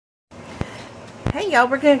Hey y'all,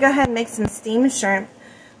 we're going to go ahead and make some steamed shrimp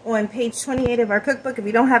on page 28 of our cookbook. If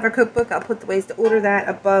you don't have our cookbook, I'll put the ways to order that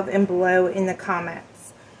above and below in the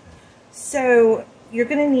comments. So you're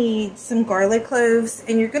going to need some garlic cloves,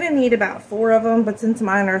 and you're going to need about 4 of them, but since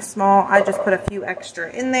mine are small, I just put a few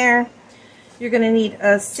extra in there. You're going to need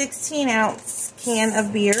a 16-ounce can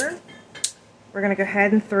of beer. We're going to go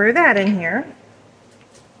ahead and throw that in here.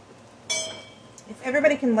 If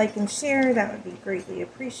everybody can like and share, that would be greatly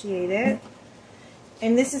appreciated.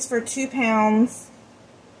 And this is for 2 pounds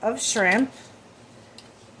of shrimp.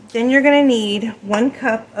 Then you're going to need 1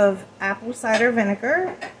 cup of apple cider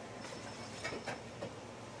vinegar.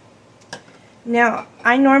 Now,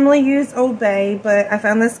 I normally use Old Bay, but I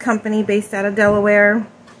found this company based out of Delaware,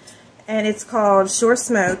 and it's called Shore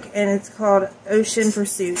Smoke, and it's called Ocean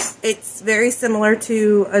Pursuit. It's very similar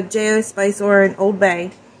to a J.O. Spice or an Old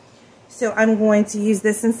Bay. So I'm going to use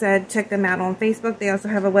this instead. Check them out on Facebook. They also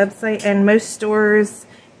have a website, and most stores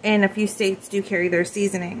in a few states do carry their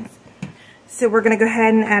seasonings. So we're going to go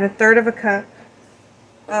ahead and add 1/3 of a cup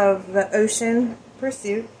of the Ocean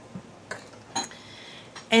Pursuit.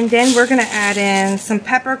 And then we're going to add in some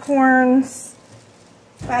peppercorns,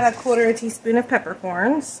 about 1/4 teaspoon of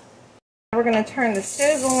peppercorns. We're going to turn the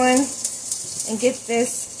stove on and get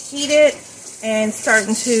this heated and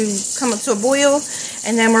starting to come up to a boil,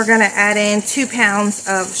 and then we're going to add in 2 pounds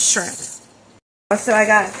of shrimp. So I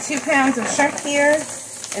got 2 pounds of shrimp here,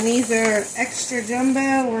 and these are extra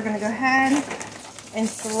jumbo. We're going to go ahead and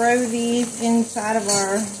throw these inside of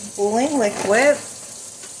our boiling liquid.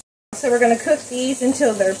 So we're going to cook these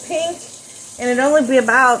until they're pink, and it'll only be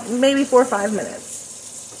about maybe 4 or 5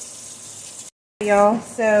 minutes. Y'all,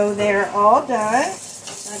 so they're all done.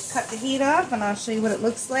 I'll cut the heat off, and I'll show you what it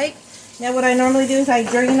looks like. Now what I normally do is I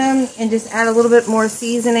drain them and just add a little bit more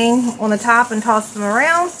seasoning on the top and toss them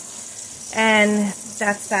around. And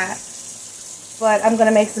that's that. But I'm going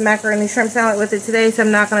to make some macaroni shrimp salad with it today, so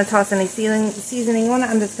I'm not going to toss any seasoning on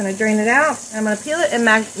it. I'm just going to drain it out. I'm going to peel it and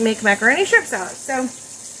make macaroni shrimp salad. So,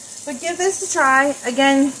 but give this a try.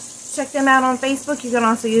 Again, check them out on Facebook. You can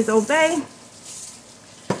also use Old Bay.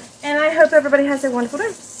 And I hope everybody has a wonderful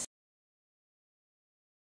day.